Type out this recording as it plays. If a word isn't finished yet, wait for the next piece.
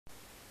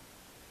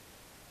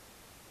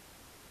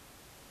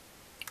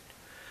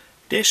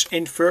This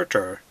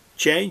inverter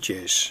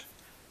changes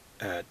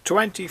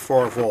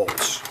 24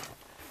 volts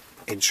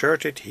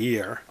inserted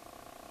here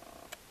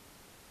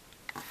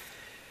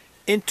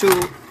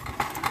into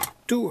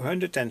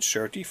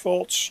 230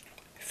 volts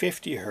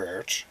 50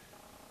 Hertz.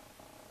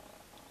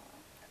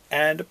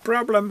 And the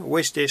problem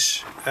with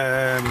this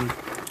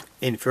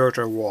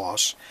inverter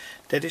was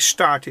that it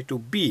started to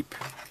beep.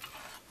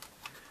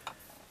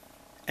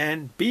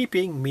 And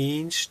beeping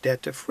means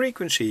that the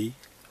frequency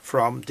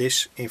from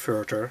this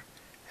inverter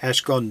has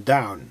gone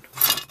down.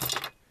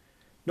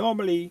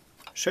 Normally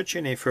such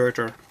an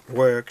inverter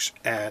works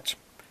at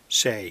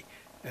say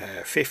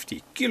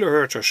 50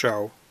 kilohertz or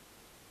so,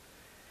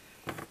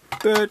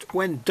 but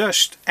when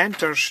dust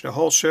enters the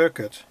whole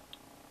circuit,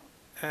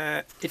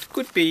 it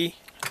could be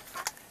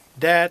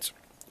that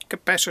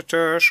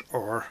capacitors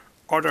or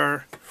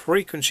other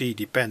frequency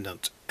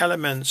dependent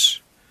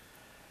elements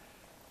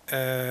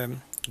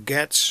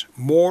gets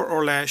more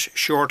or less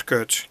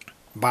shortcut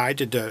by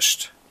the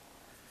dust,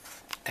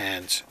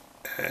 and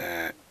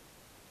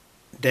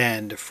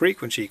then the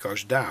frequency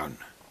goes down.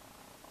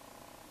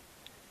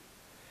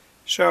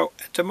 So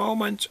at the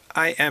moment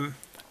I am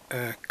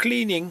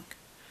cleaning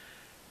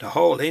the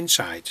whole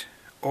inside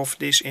of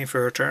this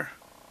inverter.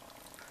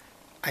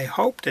 I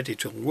hope that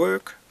it will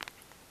work.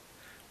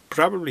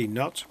 Probably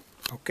not.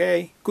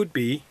 Okay, could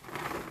be.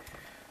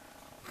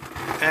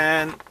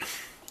 And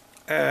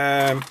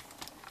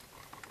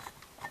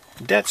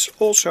that's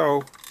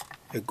also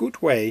a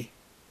good way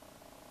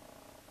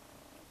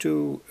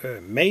to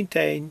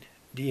maintain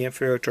the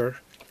inverter,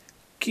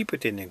 keep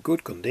it in a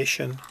good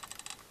condition.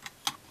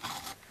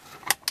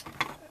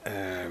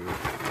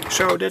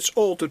 So that's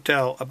all to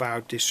tell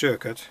about this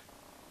circuit.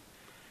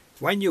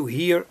 When you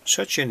hear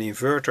such an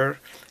inverter,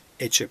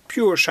 it's a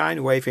pure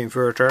sine wave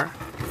inverter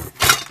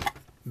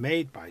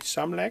made by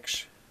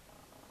Samlex.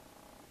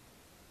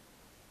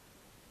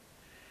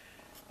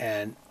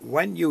 And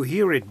when you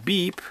hear it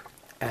beep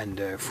and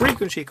the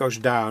frequency goes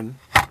down,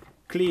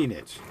 clean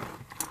it.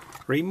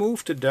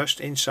 Remove the dust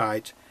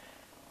inside.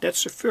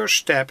 That's the first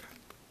step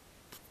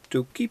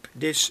to keep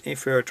this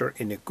inverter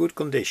in a good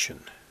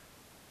condition.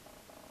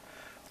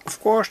 Of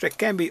course, there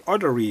can be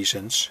other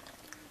reasons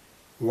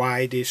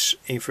why this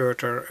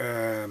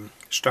inverter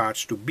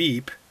starts to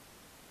beep,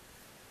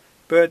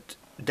 but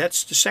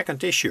that's the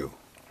second issue.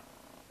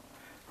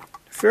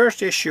 The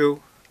first issue,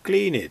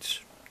 clean it.